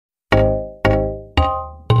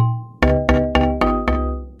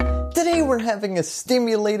we're having a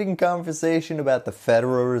stimulating conversation about the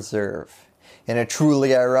Federal Reserve. In a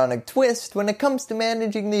truly ironic twist, when it comes to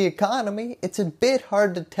managing the economy, it's a bit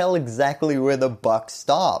hard to tell exactly where the buck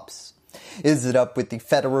stops. Is it up with the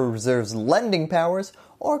Federal Reserve's lending powers,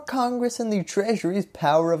 or Congress and the Treasury's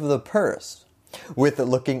power of the purse? With it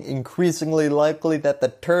looking increasingly likely that the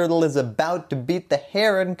turtle is about to beat the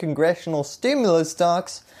hare in congressional stimulus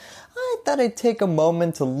talks, I thought I'd take a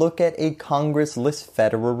moment to look at a Congress-less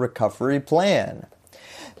Federal Recovery Plan.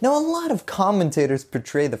 Now, a lot of commentators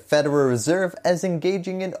portray the Federal Reserve as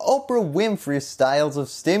engaging in Oprah Winfrey styles of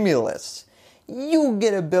stimulus. You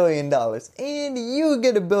get $1 billion and you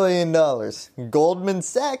get $1 billion. Goldman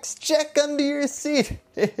Sachs, check under your seat.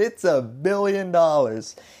 It's $1 billion.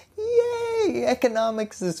 Yay!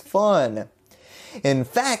 Economics is fun. In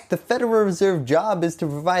fact, the Federal Reserve job is to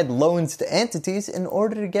provide loans to entities in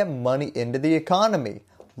order to get money into the economy.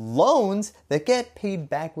 Loans that get paid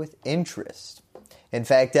back with interest. In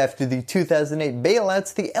fact, after the 2008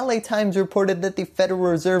 bailouts, the LA Times reported that the Federal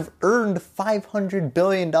Reserve earned $500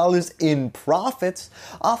 billion in profits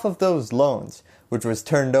off of those loans, which was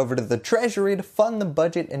turned over to the Treasury to fund the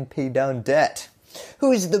budget and pay down debt.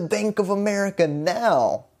 Who's the Bank of America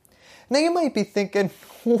now? Now you might be thinking,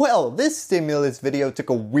 well, this stimulus video took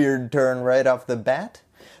a weird turn right off the bat.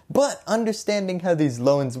 But understanding how these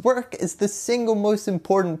loans work is the single most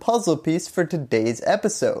important puzzle piece for today's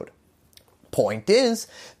episode. Point is,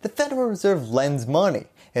 the Federal Reserve lends money,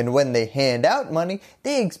 and when they hand out money,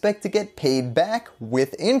 they expect to get paid back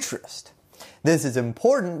with interest. This is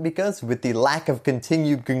important because with the lack of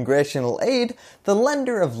continued congressional aid, the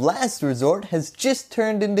lender of last resort has just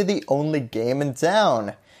turned into the only game in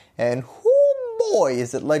town. And whoo boy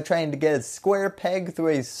is it like trying to get a square peg through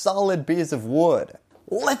a solid piece of wood.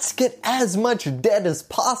 Let's get as much debt as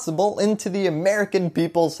possible into the American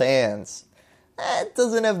people's hands. That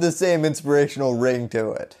doesn't have the same inspirational ring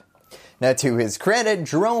to it. Now, to his credit,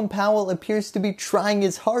 Jerome Powell appears to be trying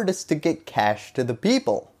his hardest to get cash to the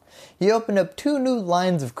people. He opened up 2 new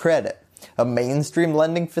lines of credit, a mainstream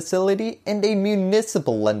lending facility and a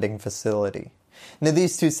municipal lending facility. Now,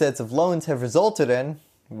 these 2 sets of loans have resulted in,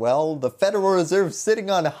 well, the Federal Reserve sitting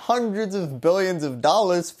on hundreds of billions of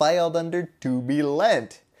dollars filed under to be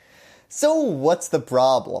lent. So what's the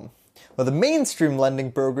problem? Well, the mainstream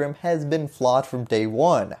lending program has been flawed from day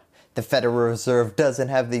one. The Federal Reserve doesn't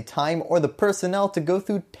have the time or the personnel to go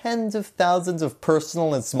through tens of thousands of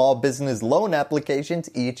personal and small business loan applications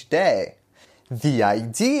each day. The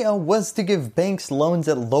idea was to give banks loans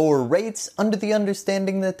at lower rates under the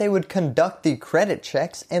understanding that they would conduct the credit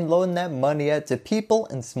checks and loan that money out to people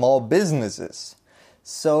and small businesses.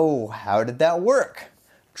 So how did that work?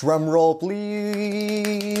 Drum roll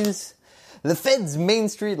please. The Fed's Main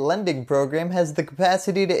Street lending program has the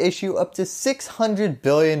capacity to issue up to $600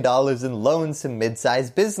 billion in loans to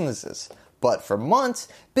mid-sized businesses. But for months,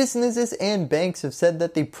 businesses and banks have said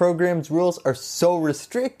that the program's rules are so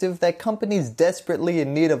restrictive that companies desperately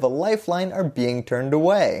in need of a lifeline are being turned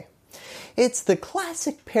away. It's the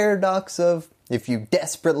classic paradox of, if you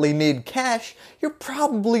desperately need cash, you're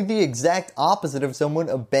probably the exact opposite of someone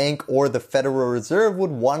a bank or the Federal Reserve would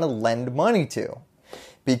want to lend money to.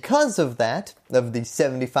 Because of that, of the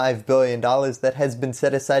 $75 billion that has been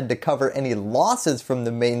set aside to cover any losses from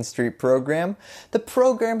the Main Street program, the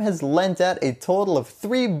program has lent out a total of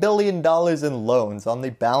 $3 billion in loans on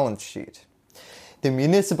the balance sheet. The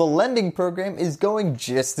municipal lending program is going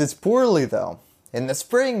just as poorly though. In the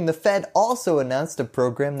spring, the Fed also announced a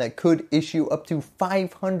program that could issue up to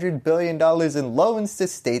 $500 billion in loans to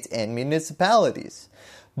states and municipalities.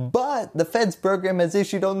 But the Fed's program has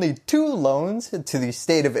issued only 2 loans to the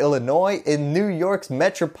state of Illinois and New York's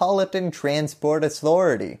Metropolitan Transport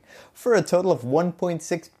Authority for a total of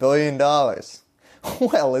 $1.6 billion.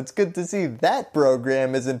 Well, it's good to see that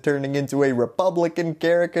program isn't turning into a Republican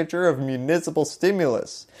caricature of municipal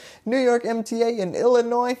stimulus. New York MTA and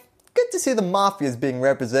Illinois, good to see the mafias being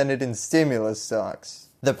represented in stimulus talks.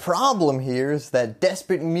 The problem here is that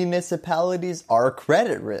desperate municipalities are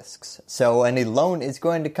credit risks, so any loan is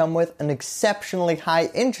going to come with an exceptionally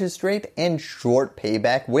high interest rate and short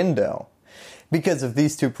payback window. Because of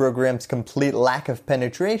these 2 programs' complete lack of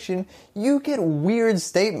penetration, you get weird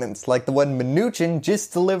statements like the one Mnuchin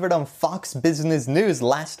just delivered on Fox Business News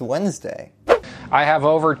last Wednesday. I have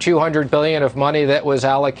over $200 billion of money that was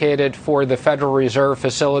allocated for the Federal Reserve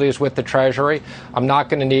facilities with the Treasury. I'm not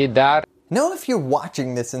going to need that. Now if you're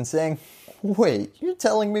watching this and saying, wait, you're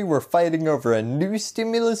telling me we're fighting over a new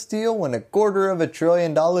stimulus deal when $250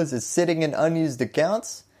 billion is sitting in unused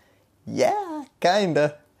accounts? Yeah,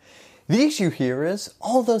 kinda. The issue here is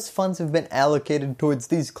all those funds have been allocated towards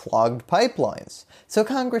these clogged pipelines, so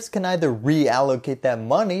Congress can either reallocate that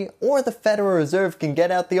money or the Federal Reserve can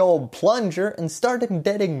get out the old plunger and start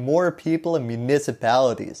indebting more people and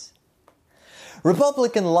municipalities.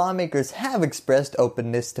 Republican lawmakers have expressed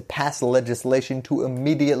openness to pass legislation to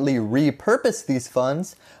immediately repurpose these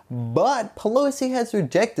funds, but Pelosi has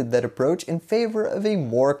rejected that approach in favor of a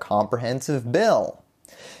more comprehensive bill.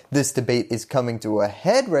 This debate is coming to a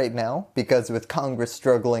head right now because with Congress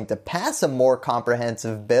struggling to pass a more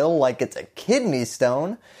comprehensive bill like it's a kidney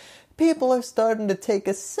stone, people are starting to take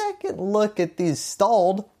a second look at these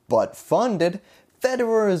stalled, but funded,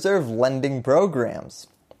 Federal Reserve lending programs.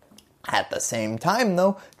 At the same time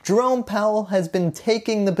though, Jerome Powell has been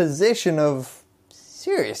taking the position of,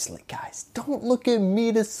 seriously guys, don't look at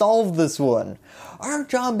me to solve this one. Our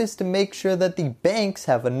job is to make sure that the banks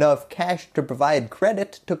have enough cash to provide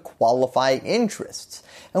credit to qualify interests.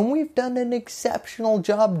 And we've done an exceptional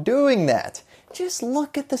job doing that. Just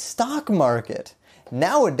look at the stock market.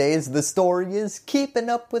 Nowadays the story is keeping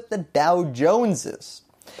up with the Dow Joneses.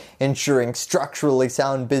 Ensuring structurally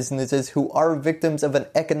sound businesses who are victims of an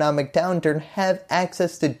economic downturn have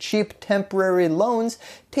access to cheap temporary loans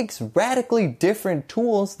takes radically different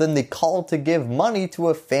tools than the call to give money to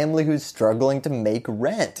a family who's struggling to make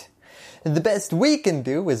rent. The best we can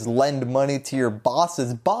do is lend money to your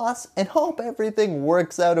boss's boss and hope everything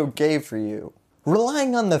works out okay for you.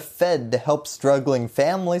 Relying on the Fed to help struggling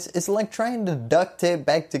families is like trying to duct tape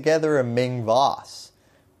back together a Ming Voss.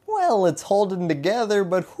 Well, it's holding together,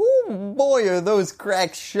 but whoo boy are those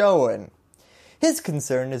cracks showing. His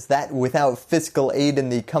concern is that without fiscal aid in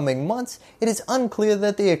the coming months, it is unclear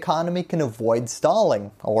that the economy can avoid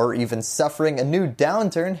stalling, or even suffering a new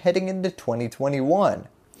downturn heading into 2021.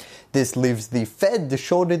 This leaves the Fed to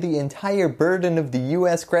shoulder the entire burden of the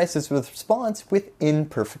US crisis response with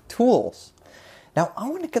imperfect tools. Now, I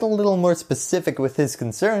want to get a little more specific with his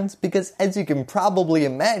concerns because, as you can probably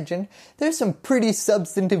imagine, there's some pretty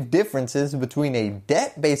substantive differences between a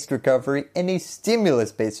debt-based recovery and a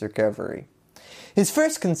stimulus-based recovery. His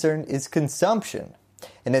first concern is consumption.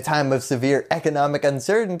 In a time of severe economic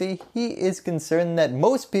uncertainty, he is concerned that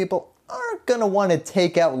most people aren't going to want to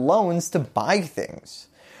take out loans to buy things.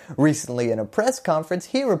 Recently in a press conference,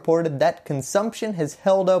 he reported that consumption has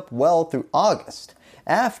held up well through August,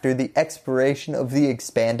 after the expiration of the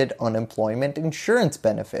expanded unemployment insurance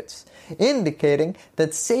benefits, indicating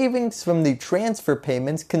that savings from the transfer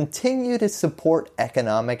payments continue to support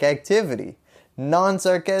economic activity.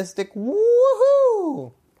 Non-sarcastic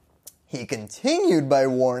woohoo! He continued by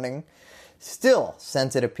warning, still,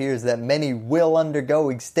 since it appears that many will undergo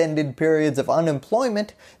extended periods of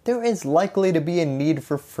unemployment, there is likely to be a need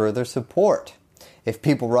for further support. If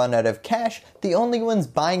people run out of cash, the only ones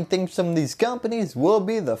buying things from these companies will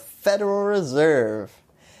be the Federal Reserve.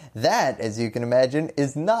 That, as you can imagine,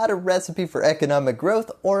 is not a recipe for economic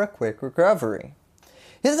growth or a quick recovery.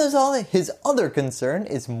 His other concern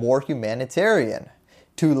is more humanitarian.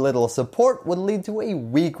 Too little support would lead to a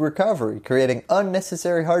weak recovery, creating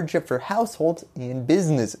unnecessary hardship for households and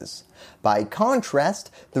businesses. By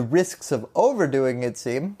contrast, the risks of overdoing it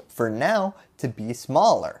seem, for now, to be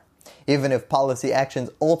smaller. Even if policy actions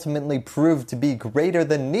ultimately prove to be greater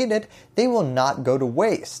than needed, they will not go to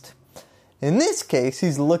waste. In this case,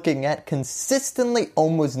 he's looking at consistently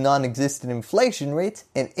almost non-existent inflation rates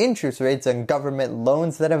and interest rates on government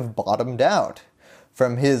loans that have bottomed out.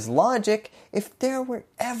 From his logic, if there were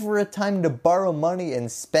ever a time to borrow money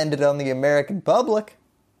and spend it on the American public,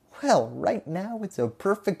 well, right now it's a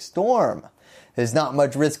perfect storm. There's not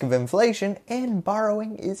much risk of inflation and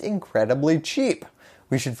borrowing is incredibly cheap.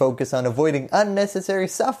 We should focus on avoiding unnecessary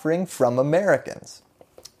suffering from Americans.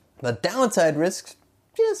 The downside risks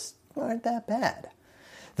just aren't that bad.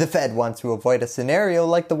 The Fed wants to avoid a scenario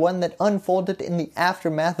like the one that unfolded in the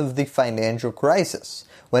aftermath of the financial crisis,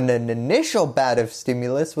 when an initial bout of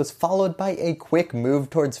stimulus was followed by a quick move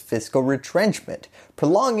towards fiscal retrenchment,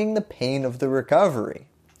 prolonging the pain of the recovery.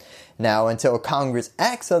 Now, until Congress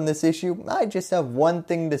acts on this issue, I just have one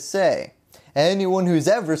thing to say. Anyone who's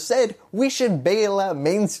ever said we should bail out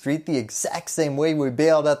Main Street the exact same way we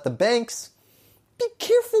bailed out the banks, be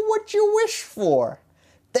careful what you wish for.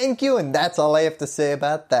 Thank you, and that's all I have to say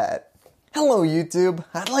about that. Hello YouTube,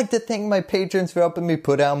 I'd like to thank my patrons for helping me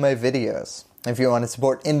put out my videos. If you want to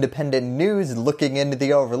support independent news looking into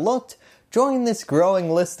the overlooked, join this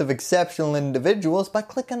growing list of exceptional individuals by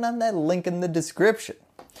clicking on that link in the description.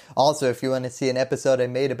 Also, if you want to see an episode I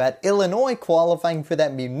made about Illinois qualifying for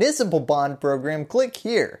that municipal bond program, click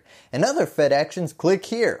here. And other Fed actions, click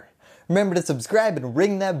here. Remember to subscribe and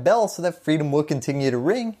ring that bell so that freedom will continue to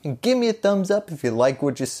ring, and give me a thumbs up if you like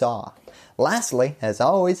what you saw. Lastly, as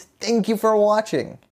always, thank you for watching.